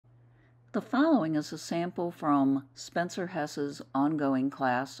The following is a sample from Spencer Hess's ongoing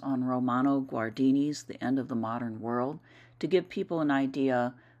class on Romano Guardini's The End of the Modern World to give people an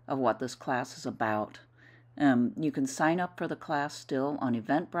idea of what this class is about. You can sign up for the class still on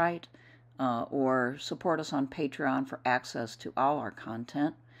Eventbrite or support us on Patreon for access to all our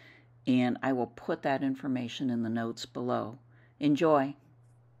content, and I will put that information in the notes below. Enjoy.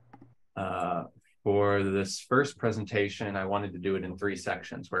 For this first presentation, I wanted to do it in three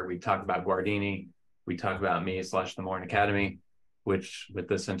sections where we talk about Guardini, we talk about me / the Maurin Academy, which with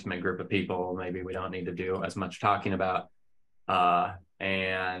this intimate group of people, maybe we don't need to do as much talking about.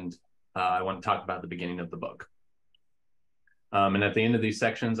 And I want to talk about the beginning of the book. And at the end of these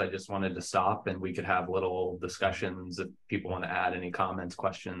sections, I just wanted to stop and we could have little discussions if people want to add any comments,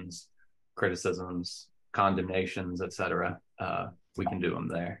 questions, criticisms, condemnations, etc. We can do them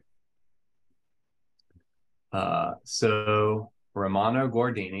there. So Romano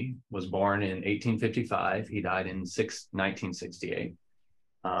Guardini was born in 1855. He died in 1968.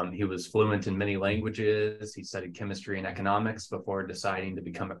 He was fluent in many languages. He studied chemistry and economics before deciding to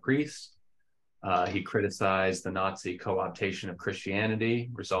become a priest. He criticized the Nazi co-optation of Christianity,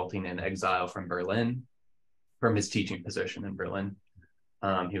 resulting in exile from Berlin, from his teaching position in Berlin.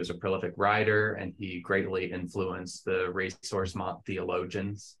 He was a prolific writer, and he greatly influenced the resource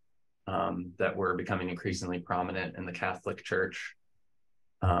theologians that were becoming increasingly prominent in the Catholic Church.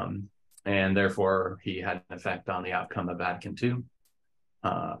 And therefore, he had an effect on the outcome of Vatican II.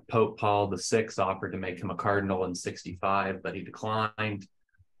 Pope Paul VI offered to make him a cardinal in 65, but he declined.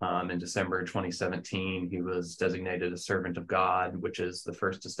 In December 2017, he was designated a servant of God, which is the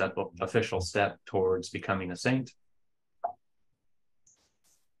first official step towards becoming a saint.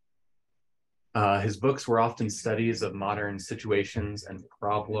 His books were often studies of modern situations and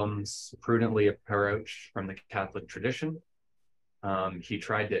problems prudently approached from the Catholic tradition. He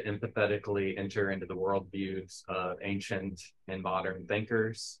tried to empathetically enter into the worldviews of ancient and modern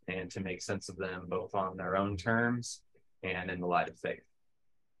thinkers and to make sense of them both on their own terms and in the light of faith.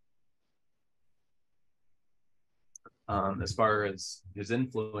 As far as his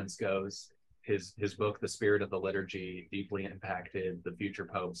influence goes, his book, The Spirit of the Liturgy, deeply impacted the future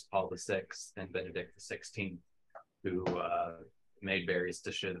popes, Paul VI and Benedict XVI, who made various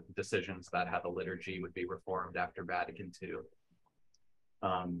decisions about how the liturgy would be reformed after Vatican II.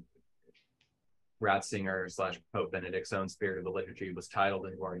 Ratzinger / Pope Benedict's own Spirit of the Liturgy was titled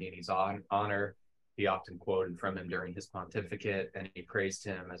in Guardini's honor. He often quoted from him during his pontificate, and he praised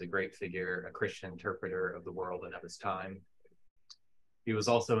him as a great figure, a Christian interpreter of the world and of his time. He was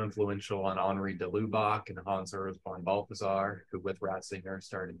also influential on Henri de Lubac and Hans Urs von Balthasar, who with Ratzinger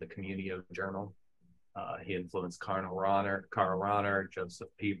started the Communio Journal. He influenced Karl Rahner, Joseph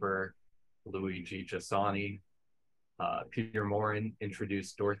Pieper, Luigi Giussani. Peter Maurin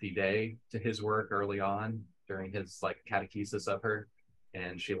introduced Dorothy Day to his work early on during his catechesis of her,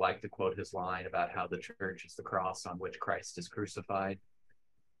 and she liked to quote his line about how the church is the cross on which Christ is crucified,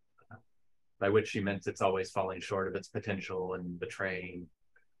 by which she meant it's always falling short of its potential and betraying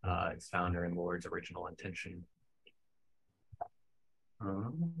its founder and Lord's original intention.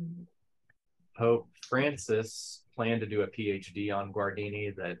 Pope Francis planned to do a PhD on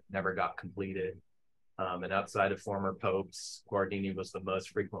Guardini that never got completed. And outside of former popes, Guardini was the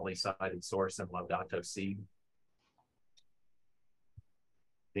most frequently cited source in Laudato Si,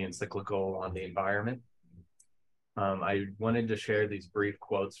 the encyclical on the environment. I wanted to share these brief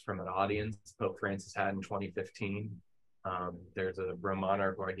quotes from an audience Pope Francis had in 2015. There's a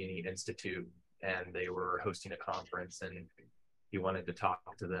Romano Guardini Institute, and they were hosting a conference, and he wanted to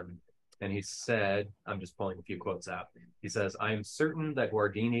talk to them. And he said, I'm just pulling a few quotes out. He says, "I am certain that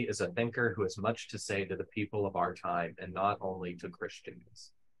Guardini is a thinker who has much to say to the people of our time, and not only to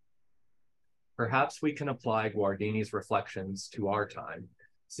Christians. Perhaps we can apply Guardini's reflections to our time,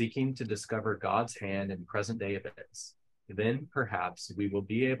 seeking to discover God's hand in present-day events. Then perhaps we will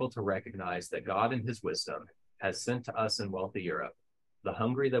be able to recognize that God in his wisdom has sent to us in wealthy Europe the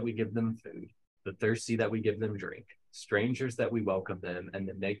hungry that we give them food, the thirsty that we give them drink, strangers that we welcome them, and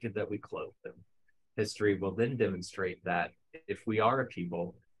the naked that we clothe them. History will then demonstrate that if we are a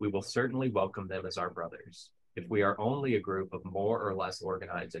people, we will certainly welcome them as our brothers. If we are only a group of more or less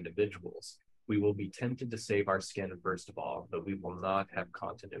organized individuals, we will be tempted to save our skin first of all, but we will not have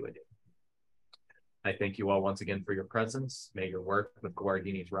continuity. I thank you all once again for your presence. May your work with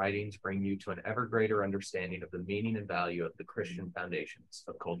Guardini's writings bring you to an ever greater understanding of the meaning and value of the Christian foundations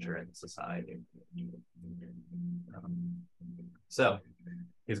of culture and society." So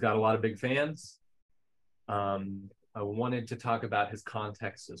he's got a lot of big fans. I wanted to talk about his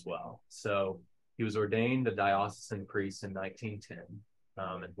context as well. So he was ordained a diocesan priest in 1910.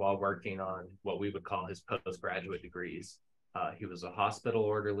 and while working on what we would call his postgraduate degrees. He was a hospital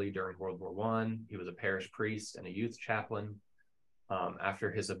orderly during World War I. He was a parish priest and a youth chaplain.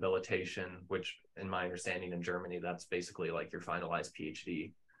 After his habilitation, which in my understanding in Germany, that's basically like your finalized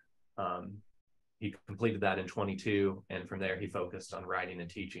PhD. He completed that in 22, and from there he focused on writing and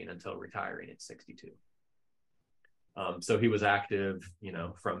teaching until retiring at 62. So he was active,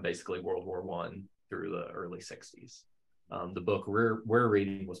 from basically World War I through the early 60s. The book we're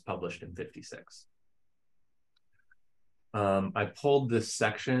reading was published in 56. I pulled this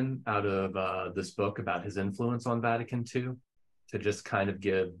section out of this book about his influence on Vatican II to just kind of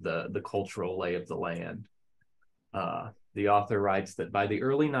give the cultural lay of the land. The author writes that by the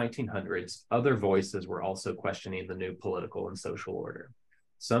early 1900s, other voices were also questioning the new political and social order.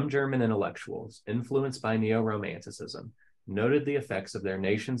 Some German intellectuals, influenced by neo-romanticism, noted the effects of their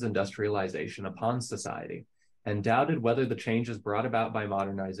nation's industrialization upon society and doubted whether the changes brought about by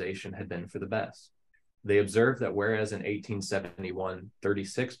modernization had been for the best. They observed that whereas in 1871,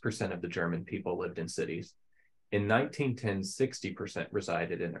 36% of the German people lived in cities, in 1910, 60%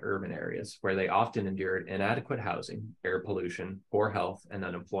 resided in urban areas where they often endured inadequate housing, air pollution, poor health, and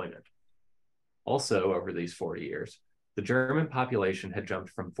unemployment. Also, over these 40 years, the German population had jumped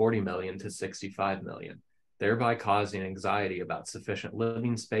from 40 million to 65 million, thereby causing anxiety about sufficient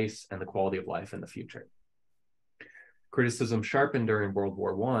living space and the quality of life in the future. Criticism sharpened during World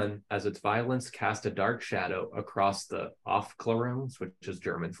War I as its violence cast a dark shadow across the Aufklärungs, which is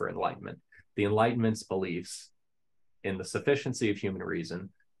German for enlightenment, the Enlightenment's beliefs in the sufficiency of human reason,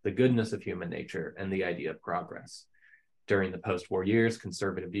 the goodness of human nature, and the idea of progress. During the post-war years,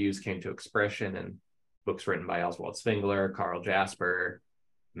 conservative views came to expression in books written by Oswald Spengler, Karl Jasper,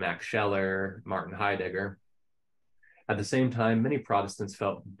 Max Scheler, Martin Heidegger. At the same time, many Protestants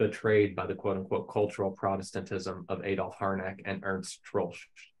felt betrayed by the quote-unquote cultural Protestantism of Adolf Harnack and Ernst Troeltsch,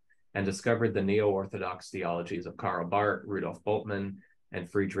 and discovered the neo-Orthodox theologies of Karl Barth, Rudolf Bultmann,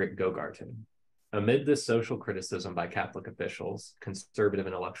 and Friedrich Gogarten. Amid this social criticism by Catholic officials, conservative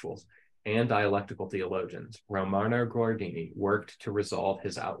intellectuals, and dialectical theologians, Romano Guardini worked to resolve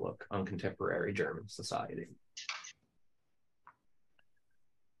his outlook on contemporary German society.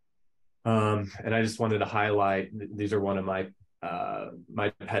 And I just wanted to highlight, these are one of my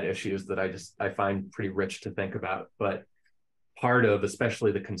pet issues that I find pretty rich to think about, but part of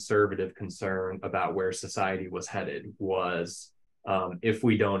especially the conservative concern about where society was headed was if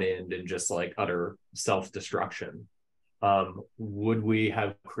we don't end in just like utter self-destruction, would we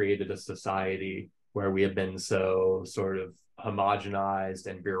have created a society where we have been so sort of homogenized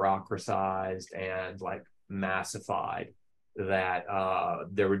and bureaucratized and like massified that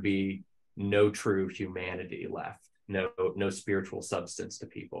there would be no true humanity left, no spiritual substance to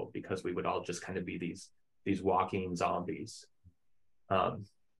people, because we would all just kind of be these walking zombies.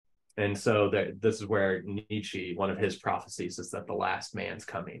 And so this is where Nietzsche, one of his prophecies is that the last man's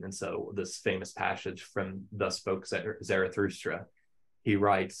coming. And so this famous passage from Thus Spoke Zarathustra, he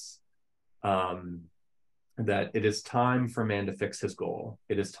writes that it is time for man to fix his goal.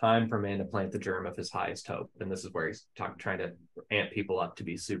 It is time for man to plant the germ of his highest hope. And this is where he's trying to amp people up to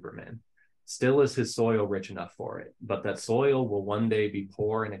be supermen. Still is his soil rich enough for it, but that soil will one day be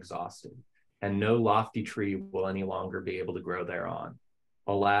poor and exhausted, and no lofty tree will any longer be able to grow thereon.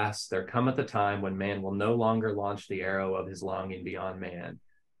 Alas, there cometh a time when man will no longer launch the arrow of his longing beyond man,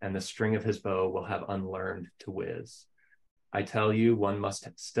 and the string of his bow will have unlearned to whiz. I tell you, one must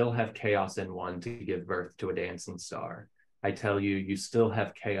still have chaos in one to give birth to a dancing star. I tell you, you still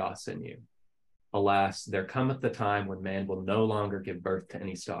have chaos in you. Alas, there cometh the time when man will no longer give birth to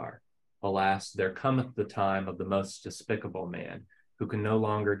any star. Alas, there cometh the time of the most despicable man, who can no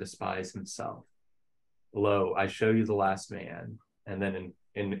longer despise himself. Lo, I show you the last man. And then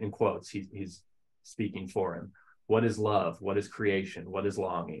in quotes, he's speaking for him. What is love? What is creation? What is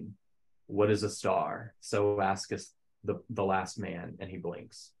longing? What is a star? So asketh the last man, and he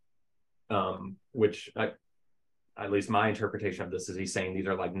blinks. Which, at least my interpretation of this is he's saying these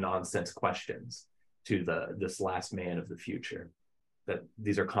are like nonsense questions to this last man of the future. That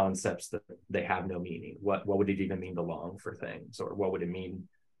these are concepts that they have no meaning. What would it even mean to long for things? Or what would it mean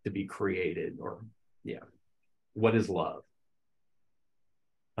to be created? Or, yeah. What is love?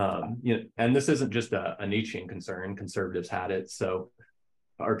 And this isn't just a Nietzschean concern. Conservatives had it. So,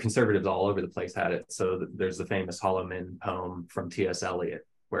 or conservatives all over the place had it. So there's the famous Hollow Men poem from T.S. Eliot,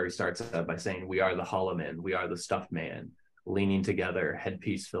 where he starts out by saying, "We are the hollow men, we are the stuffed man, leaning together,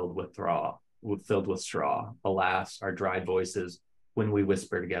 headpiece filled with straw. Alas, our dried voices, when we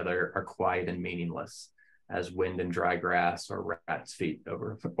whisper together, are quiet and meaningless, as wind and dry grass, or rat's feet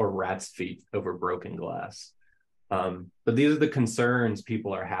over broken glass." But these are the concerns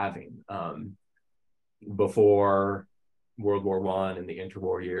people are having before World War I and the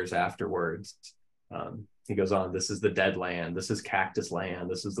interwar years afterwards. He goes on, this is the dead land. This is cactus land.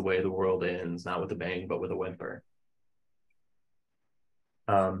 This is the way the world ends, not with a bang, but with a whimper.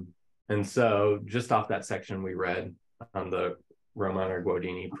 And so just off that section we read on the Romano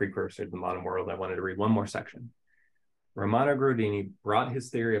Guardini precursor to the modern world, I wanted to read one more section. Romano Guardini brought his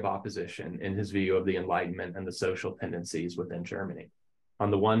theory of opposition in his view of the Enlightenment and the social tendencies within Germany. On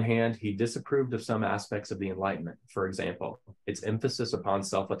the one hand, he disapproved of some aspects of the Enlightenment, for example, its emphasis upon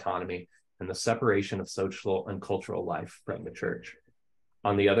self-autonomy and the separation of social and cultural life from the church.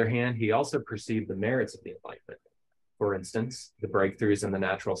 On the other hand, he also perceived the merits of the Enlightenment, for instance, the breakthroughs in the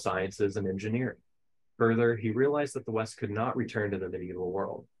natural sciences and engineering. Further, he realized that the West could not return to the medieval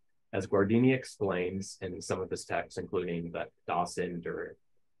world. As Guardini explains in some of his texts, including that Das Ende or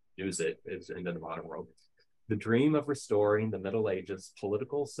Use It is into the modern world, the dream of restoring the Middle Ages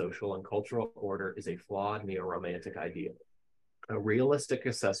political, social, and cultural order is a flawed neo-romantic ideal. A realistic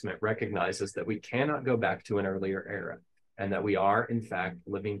assessment recognizes that we cannot go back to an earlier era, and that we are, in fact,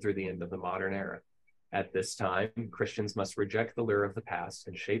 living through the end of the modern era. At this time, Christians must reject the lure of the past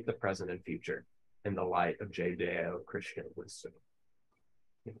and shape the present and future in the light of Judeo-Christian wisdom.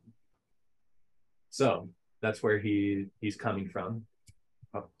 So that's where he's coming from.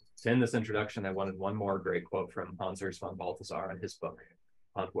 To end this introduction, I wanted one more great quote from Hans Urs von Balthasar in his book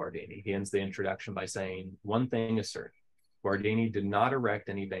on Guardini. He ends the introduction by saying, "One thing is certain, Guardini did not erect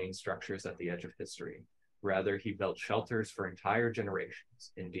any vain structures at the edge of history. Rather, he built shelters for entire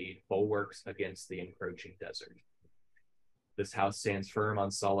generations, indeed, bulwarks against the encroaching desert. This house stands firm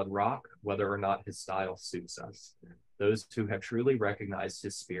on solid rock, whether or not his style suits us. Those who have truly recognized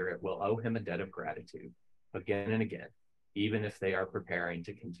his spirit will owe him a debt of gratitude, again and again, even if they are preparing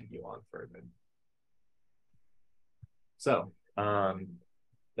to continue on further." So,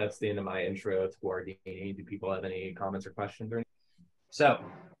 that's the end of my intro to Guardini. Do people have any comments or questions? So,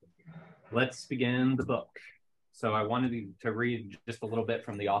 let's begin the book. So I wanted to read just a little bit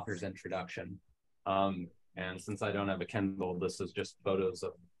from the author's introduction. And since I don't have a Kindle, this is just photos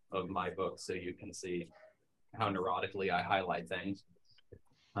of my book, so you can see how neurotically I highlight things.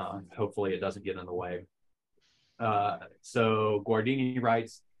 Hopefully it doesn't get in the way. So Guardini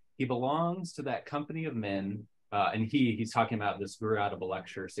writes, he belongs to that company of men, and he's talking about this grew out of a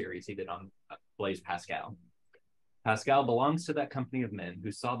lecture series he did on Blaise Pascal. Pascal belongs to that company of men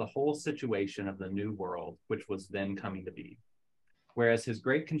who saw the whole situation of the new world, which was then coming to be. Whereas his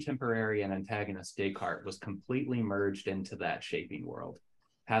great contemporary and antagonist Descartes was completely merged into that shaping world,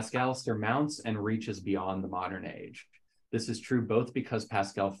 Pascal surmounts and reaches beyond the modern age. This is true both because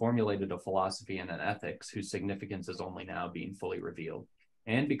Pascal formulated a philosophy and an ethics whose significance is only now being fully revealed,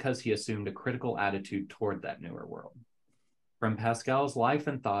 and because he assumed a critical attitude toward that newer world. From Pascal's life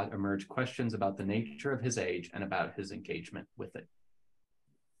and thought emerge questions about the nature of his age and about his engagement with it.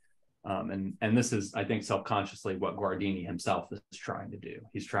 And this is, I think, self-consciously what Guardini himself is trying to do.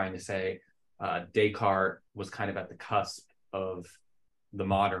 He's trying to say Descartes was kind of at the cusp of the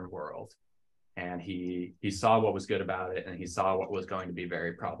modern world, and he saw what was good about it, and he saw what was going to be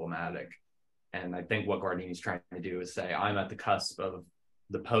very problematic. And I think what Guardini's trying to do is say, I'm at the cusp of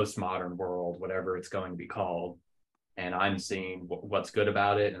the postmodern world, whatever it's going to be called, and I'm seeing what's good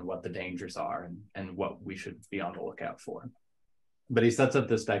about it and what the dangers are and what we should be on the lookout for. But he sets up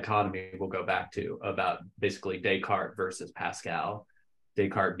this dichotomy we'll go back to about basically Descartes versus Pascal.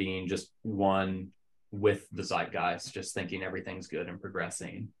 Descartes being just one with the zeitgeist, just thinking everything's good and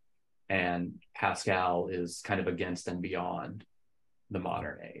progressing. And Pascal is kind of against and beyond the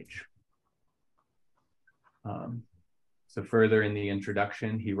modern age. So further in the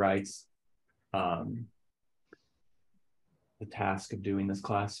introduction, he writes, the task of doing this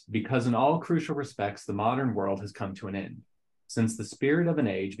class, because in all crucial respects, the modern world has come to an end. Since the spirit of an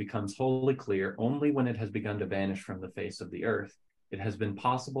age becomes wholly clear only when it has begun to vanish from the face of the earth, it has been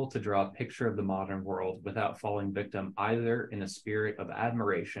possible to draw a picture of the modern world without falling victim either in a spirit of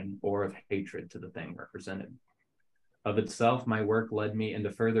admiration or of hatred to the thing represented. Of itself, my work led me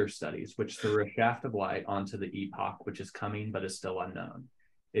into further studies, which threw a shaft of light onto the epoch which is coming but is still unknown.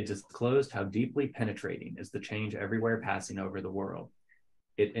 It disclosed how deeply penetrating is the change everywhere passing over the world.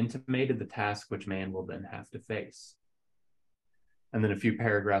 It intimated the task which man will then have to face. And then a few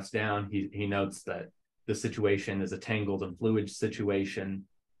paragraphs down, he notes that the situation is a tangled and fluid situation,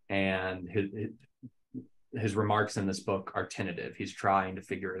 and his remarks in this book are tentative. He's trying to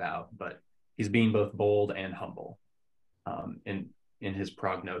figure it out, but he's being both bold and humble in his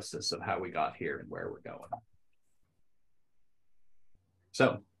prognosis of how we got here and where we're going.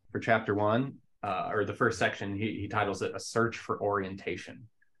 So for chapter 1, or the first section, he titles it A Search for Orientation.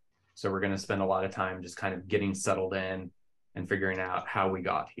 So we're going to spend a lot of time just kind of getting settled in and figuring out how we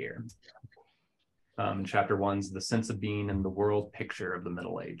got here. Chapter 1's The Sense of Being in the World Picture of the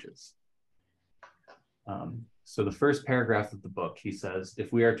Middle Ages. So the first paragraph of the book, he says,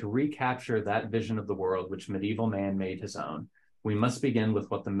 if we are to recapture that vision of the world which medieval man made his own, we must begin with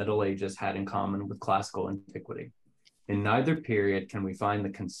what the Middle Ages had in common with classical antiquity. In neither period can we find the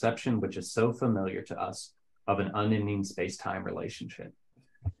conception which is so familiar to us of an unending space-time relationship.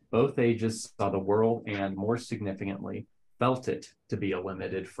 Both ages saw the world and, more significantly, felt it to be a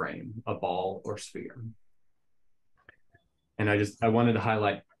limited frame, a ball or sphere. And I wanted to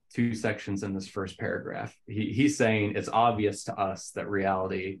highlight two sections in this first paragraph. He's saying it's obvious to us that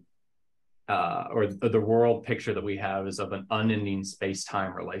reality or the world picture that we have is of an unending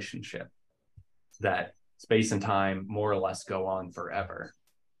space-time relationship, that space and time more or less go on forever,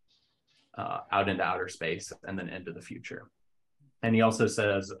 out into outer space and then into the future. And he also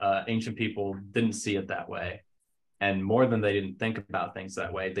says ancient people didn't see it that way. And more than they didn't think about things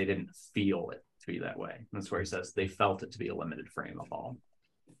that way, they didn't feel it to be that way. And that's where he says they felt it to be a limited frame of all.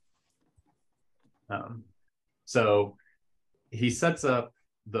 So he sets up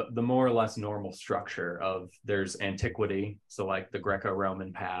the more or less normal structure of there's antiquity, so like the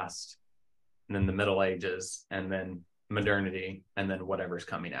Greco-Roman past, and then the Middle Ages, and then modernity, and then whatever's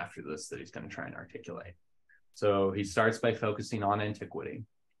coming after this that he's going to try and articulate. So he starts by focusing on antiquity,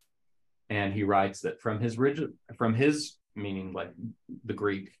 and he writes that from his meaning, like the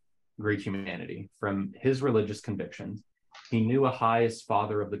Greek humanity, from his religious convictions, he knew a highest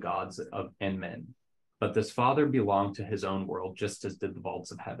father of the gods and men. But this father belonged to his own world, just as did the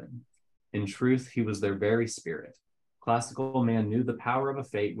vaults of heaven. In truth, he was their very spirit. Classical man knew the power of a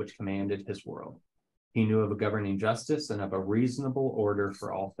fate which commanded his world. He knew of a governing justice and of a reasonable order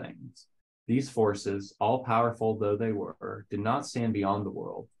for all things. These forces, all powerful though they were, did not stand beyond the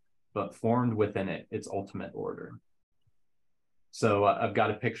world, but formed within it its ultimate order. So I've got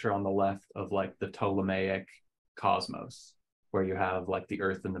a picture on the left of like the Ptolemaic cosmos, where you have like the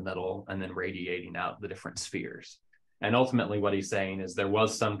earth in the middle and then radiating out the different spheres. And ultimately what he's saying is there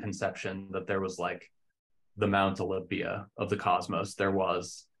was some conception that there was like the Mount Olympia of the cosmos. There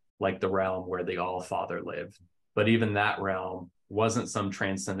was like the realm where the All-Father lived. But even that realm wasn't some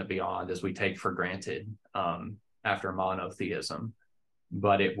transcendent beyond as we take for granted after monotheism.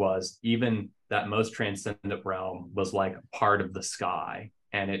 But it was, even that most transcendent realm was like part of the sky,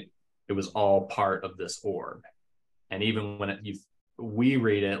 and it was all part of this orb. And even when we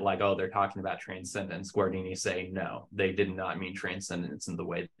read it like, oh, they're talking about transcendence, Guardini's saying, no, they did not mean transcendence in the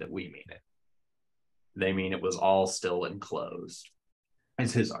way that we mean it. They mean it was all still enclosed,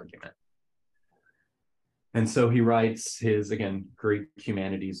 is his argument. And so he writes his, again, Greek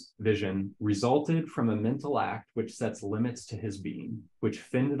humanities vision resulted from a mental act which sets limits to his being, which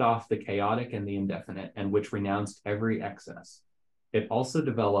fended off the chaotic and the indefinite, and which renounced every excess. It also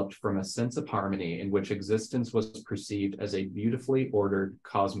developed from a sense of harmony in which existence was perceived as a beautifully ordered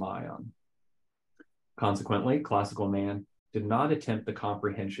cosmaion. Consequently, classical man did not attempt the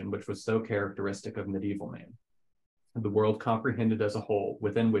comprehension which was so characteristic of medieval man. The world comprehended as a whole,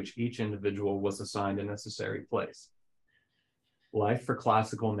 within which each individual was assigned a necessary place. Life for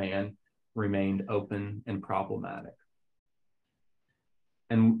classical man remained open and problematic.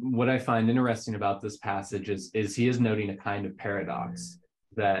 And what I find interesting about this passage is he is noting a kind of paradox,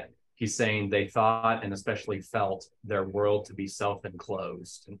 that he's saying they thought and especially felt their world to be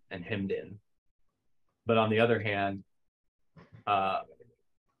self-enclosed and hemmed in. But on the other hand,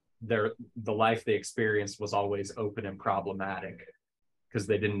 the life they experienced was always open and problematic, because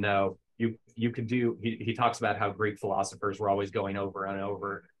they didn't know you could do. He talks about how Greek philosophers were always going over and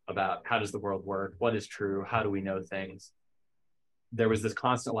over about how does the world work, what is true, how do we know things. There was this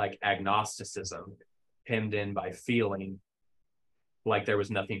constant like agnosticism hemmed in by feeling like there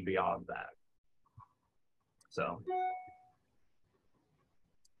was nothing beyond that. So,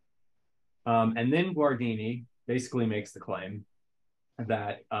 and then Guardini basically makes the claim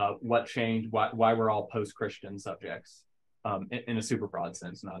that what changed, why we're all post-Christian subjects, in a super broad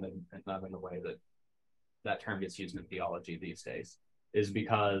sense, not in the way that term gets used in theology these days, is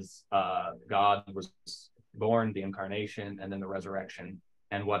because God was born, the incarnation, and then the resurrection.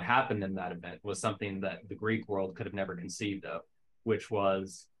 And what happened in that event was something that the Greek world could have never conceived of, which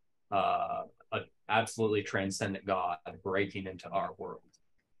was an absolutely transcendent God breaking into our world.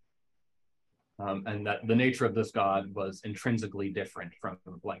 And that the nature of this God was intrinsically different from,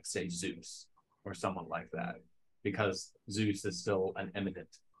 like, say, Zeus or someone like that, because Zeus is still an eminent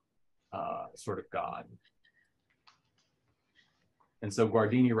sort of God. And so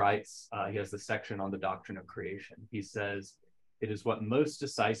Guardini writes, he has this section on the doctrine of creation. He says, it is what most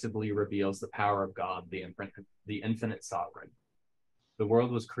decisively reveals the power of God, the infinite sovereign. The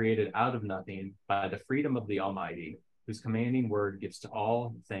world was created out of nothing by the freedom of the Almighty, whose commanding word gives to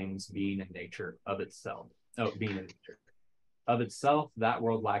all things being and nature of itself. Oh, being and nature. Of itself, that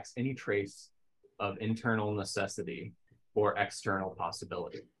world lacks any trace of internal necessity or external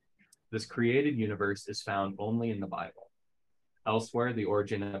possibility. This created universe is found only in the Bible. Elsewhere, the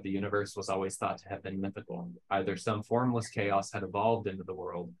origin of the universe was always thought to have been mythical. Either some formless chaos had evolved into the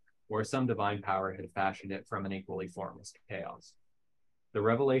world, or some divine power had fashioned it from an equally formless chaos. The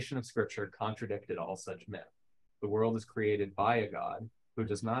revelation of Scripture contradicted all such myth. The world is created by a God who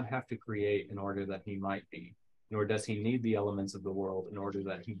does not have to create in order that he might be, nor does he need the elements of the world in order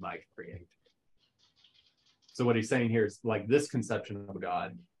that he might create. So what he's saying here is like this conception of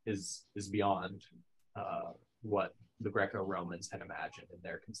God is beyond what the Greco-Romans had imagined in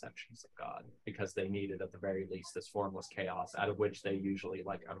their conceptions of God, because they needed at the very least this formless chaos out of which they usually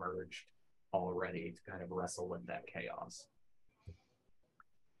like emerged already to kind of wrestle with that chaos.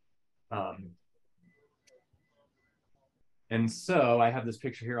 And so I have this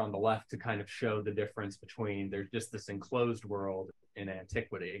picture here on the left to kind of show the difference between there's just this enclosed world in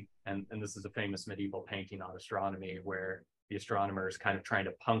antiquity, and this is a famous medieval painting on astronomy where the astronomer is kind of trying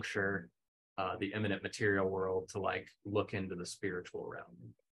to puncture the immanent material world to like look into the spiritual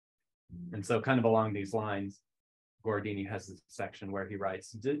realm. And so kind of along these lines, Guardini has this section where he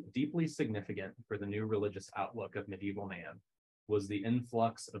writes, deeply significant for the new religious outlook of medieval man was the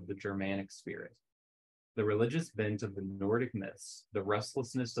influx of the Germanic spirit. The religious bent of the Nordic myths, the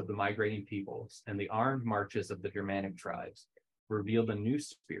restlessness of the migrating peoples, and the armed marches of the Germanic tribes revealed a new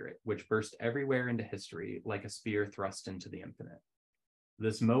spirit which burst everywhere into history like a spear thrust into the infinite.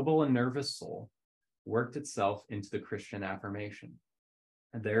 This mobile and nervous soul worked itself into the Christian affirmation,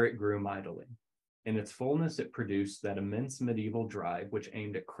 and there it grew mightily. In its fullness, it produced that immense medieval drive which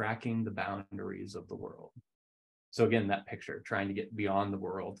aimed at cracking the boundaries of the world. So again, that picture, trying to get beyond the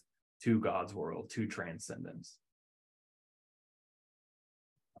world to God's world, to transcendence.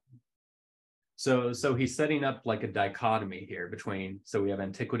 So he's setting up like a dichotomy here between, so we have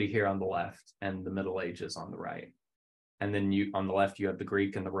antiquity here on the left and the Middle Ages on the right. And then on the left, you have the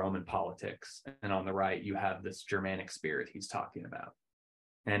Greek and the Roman politics. And on the right, you have this Germanic spirit he's talking about.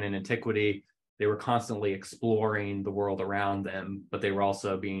 And in antiquity, they were constantly exploring the world around them, but they were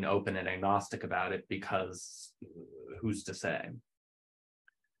also being open and agnostic about it because who's to say?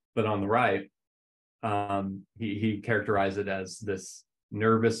 But on the right, he characterized it as this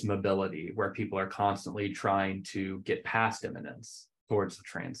nervous mobility where people are constantly trying to get past immanence towards the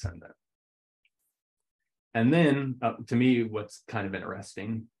transcendent. And then, to me, what's kind of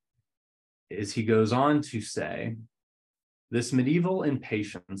interesting is he goes on to say, this medieval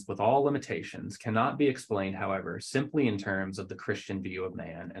impatience with all limitations cannot be explained, however, simply in terms of the Christian view of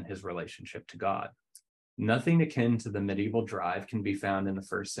man and his relationship to God. Nothing akin to the medieval drive can be found in the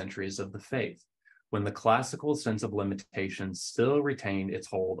first centuries of the faith, when the classical sense of limitations still retained its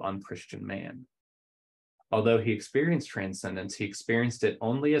hold on Christian man. Although he experienced transcendence, he experienced it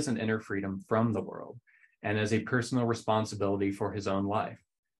only as an inner freedom from the world and as a personal responsibility for his own life,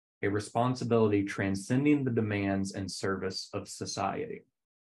 a responsibility transcending the demands and service of society.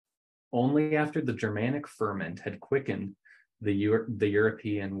 Only after the Germanic ferment had quickened the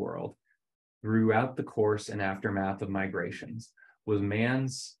European world, throughout the course and aftermath of migrations, was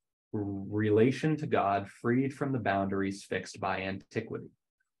man's relation to God freed from the boundaries fixed by antiquity.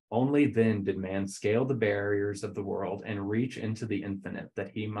 Only then did man scale the barriers of the world and reach into the infinite,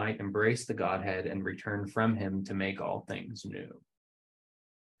 that he might embrace the Godhead and return from him to make all things new.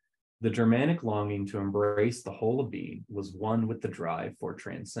 The Germanic longing to embrace the whole of being was one with the drive for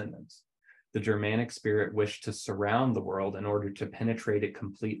transcendence. The Germanic spirit wished to surround the world in order to penetrate it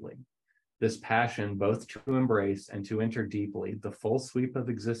completely. This passion, both to embrace and to enter deeply the full sweep of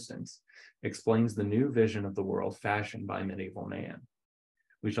existence, explains the new vision of the world fashioned by medieval man.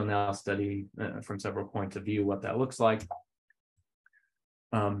 We shall now study from several points of view what that looks like.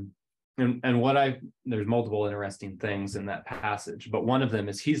 There's multiple interesting things in that passage, but one of them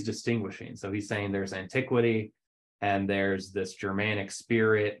is he's distinguishing. So he's saying there's antiquity and there's this Germanic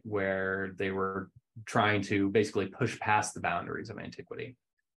spirit where they were trying to basically push past the boundaries of antiquity.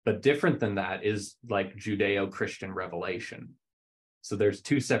 But different than that is like Judeo-Christian revelation. So there's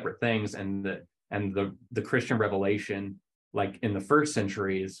two separate things, and the Christian revelation, like in the first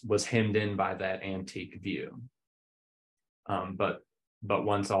centuries, was hemmed in by that antique view. But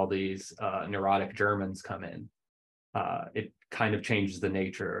once all these neurotic Germans come in, it kind of changes the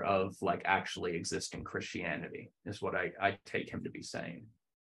nature of like actually existing Christianity, is what I take him to be saying.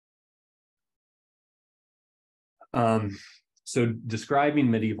 So describing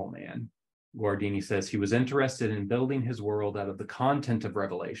medieval man, Guardini says he was interested in building his world out of the content of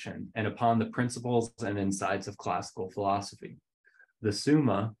revelation and upon the principles and insights of classical philosophy. The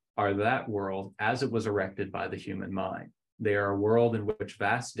Summa are that world as it was erected by the human mind. They are a world in which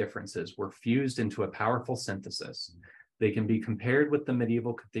vast differences were fused into a powerful synthesis. They can be compared with the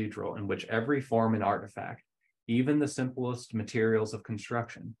medieval cathedral in which every form and artifact, even the simplest materials of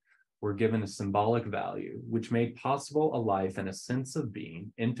construction, were given a symbolic value, which made possible a life and a sense of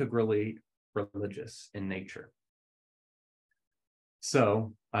being integrally religious in nature.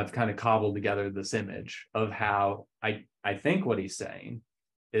 So I've kind of cobbled together this image of how I think what he's saying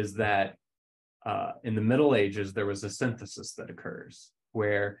is that in the Middle Ages, there was a synthesis that occurs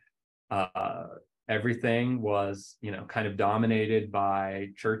where everything was, kind of dominated by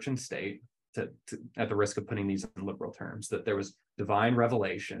church and state, at the risk of putting these in liberal terms, that there was divine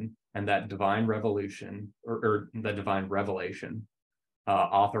revelation, and that divine revolution or the divine revelation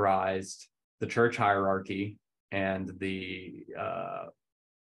authorized the church hierarchy and the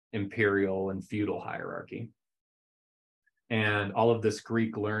imperial and feudal hierarchy. And all of this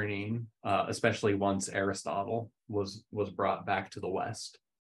Greek learning, especially once Aristotle was brought back to the West,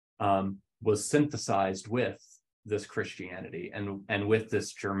 was synthesized with this Christianity and with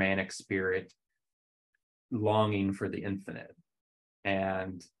this Germanic spirit longing for the infinite.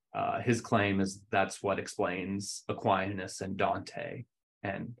 And his claim is that's what explains Aquinas and Dante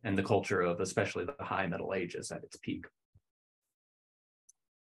and the culture of especially the High Middle Ages at its peak.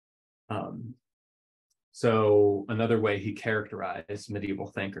 So another way he characterized medieval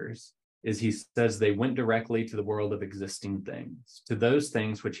thinkers is he says they went directly to the world of existing things, to those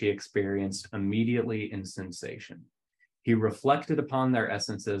things which he experienced immediately in sensation. He reflected upon their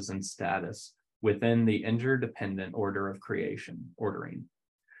essences and status within the interdependent order of ordering.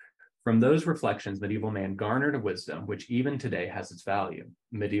 From those reflections, medieval man garnered a wisdom which even today has its value.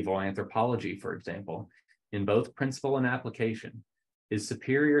 Medieval anthropology, for example, in both principle and application, is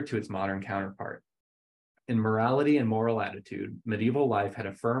superior to its modern counterpart. In morality and moral attitude, medieval life had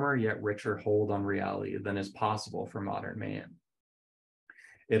a firmer yet richer hold on reality than is possible for modern man.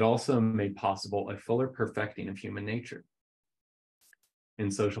 It also made possible a fuller perfecting of human nature.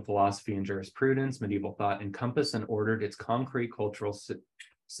 In social philosophy and jurisprudence, medieval thought encompassed and ordered its concrete cultural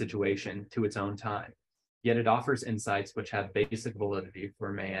situation to its own time, yet it offers insights which have basic validity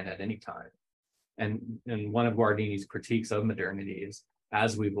for man at any time. And one of Guardini's critiques of modernity is,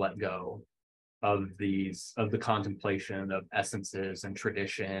 as we've let go of the contemplation of essences and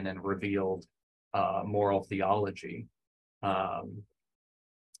tradition and revealed moral theology,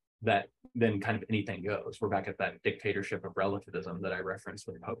 that then kind of anything goes. We're back at that dictatorship of relativism that I referenced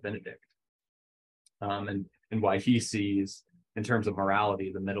with Pope Benedict, and why he sees, in terms of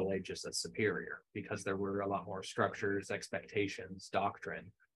morality, the Middle Ages as superior, because there were a lot more structures, expectations,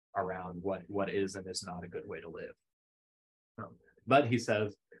 doctrine around what is and is not a good way to live. But he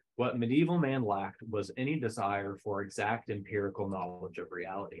says, what medieval man lacked was any desire for exact empirical knowledge of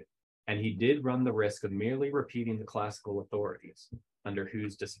reality, and he did run the risk of merely repeating the classical authorities under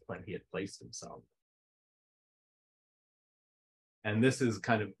whose discipline he had placed himself. And this is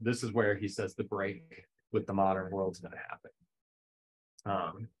where he says the break with the modern world is going to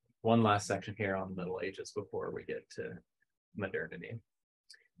happen. One last section here on the Middle Ages before we get to modernity.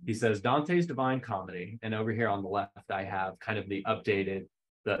 He says Dante's Divine Comedy, and over here on the left, I have kind of the updated,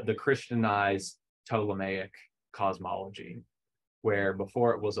 the Christianized Ptolemaic cosmology, where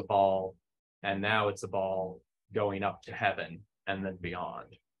before it was a ball, and now it's a ball going up to heaven and then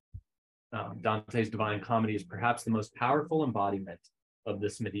beyond. Dante's Divine Comedy is perhaps the most powerful embodiment of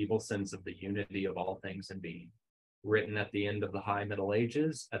this medieval sense of the unity of all things in being. Written at the end of the High Middle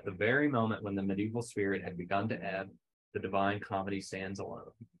Ages, at the very moment when the medieval spirit had begun to ebb, the Divine Comedy stands alone.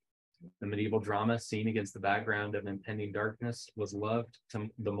 The medieval drama, seen against the background of impending darkness, was loved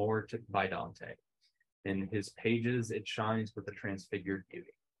the more by Dante. In his pages, it shines with a transfigured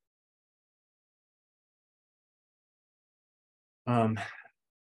beauty.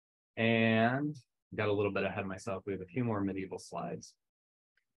 And got a little bit ahead of myself. We have a few more medieval slides.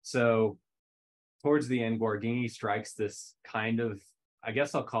 So towards the end, Guardini strikes this kind of, I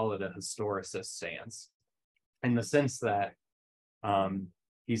guess I'll call it a historicist stance, in the sense that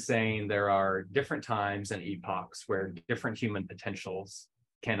he's saying there are different times and epochs where different human potentials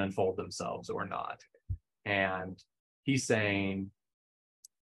can unfold themselves or not. And he's saying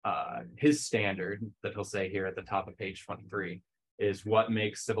his standard that he'll say here at the top of page 23 is what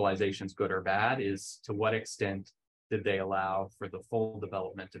makes civilizations good or bad is to what extent did they allow for the full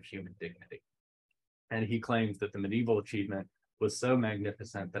development of human dignity. And he claims that the medieval achievement was so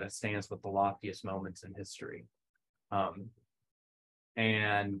magnificent that it stands with the loftiest moments in history.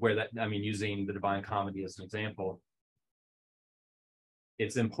 And where that, I mean, using the Divine Comedy as an example,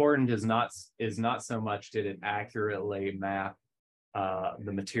 it's important is not so much did it accurately map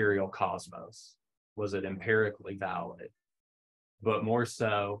the material cosmos, was it empirically valid, but more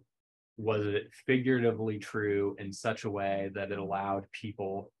so was it figuratively true in such a way that it allowed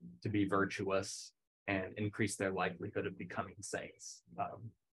people to be virtuous and increase their likelihood of becoming saints.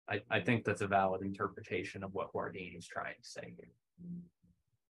 I think that's a valid interpretation of what Guardini is trying to say here.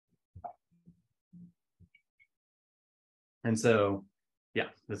 And so, yeah,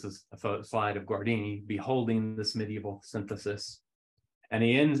 this is a slide of Guardini beholding this medieval synthesis. And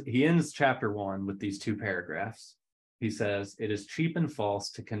he ends chapter 1 with these 2 paragraphs. He says, "It is cheap and false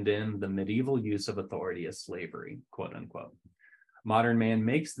to condemn the medieval use of authority as slavery," quote unquote. Modern man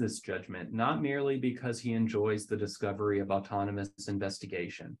makes this judgment not merely because he enjoys the discovery of autonomous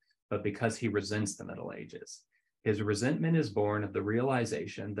investigation, but because he resents the Middle Ages. His resentment is born of the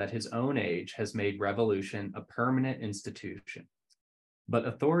realization that his own age has made revolution a permanent institution. But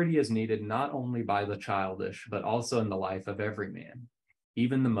authority is needed not only by the childish, but also in the life of every man,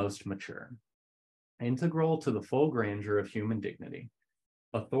 even the most mature. Integral to the full grandeur of human dignity,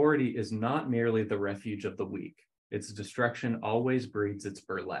 authority is not merely the refuge of the weak. Its destruction always breeds its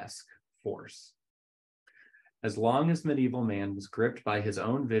burlesque, force. As long as medieval man was gripped by his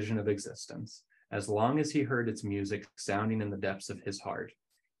own vision of existence, as long as he heard its music sounding in the depths of his heart,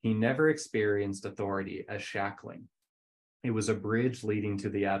 he never experienced authority as shackling. It was a bridge leading to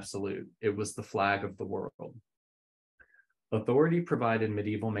the absolute. It was the flag of the world. Authority provided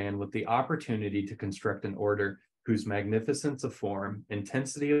medieval man with the opportunity to construct an order whose magnificence of form,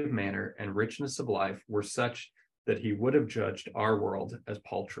 intensity of manner, and richness of life were such that he would have judged our world as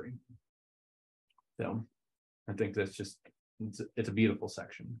paltry. So I think that's just, it's a beautiful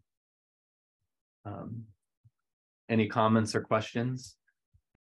section. Any comments or questions?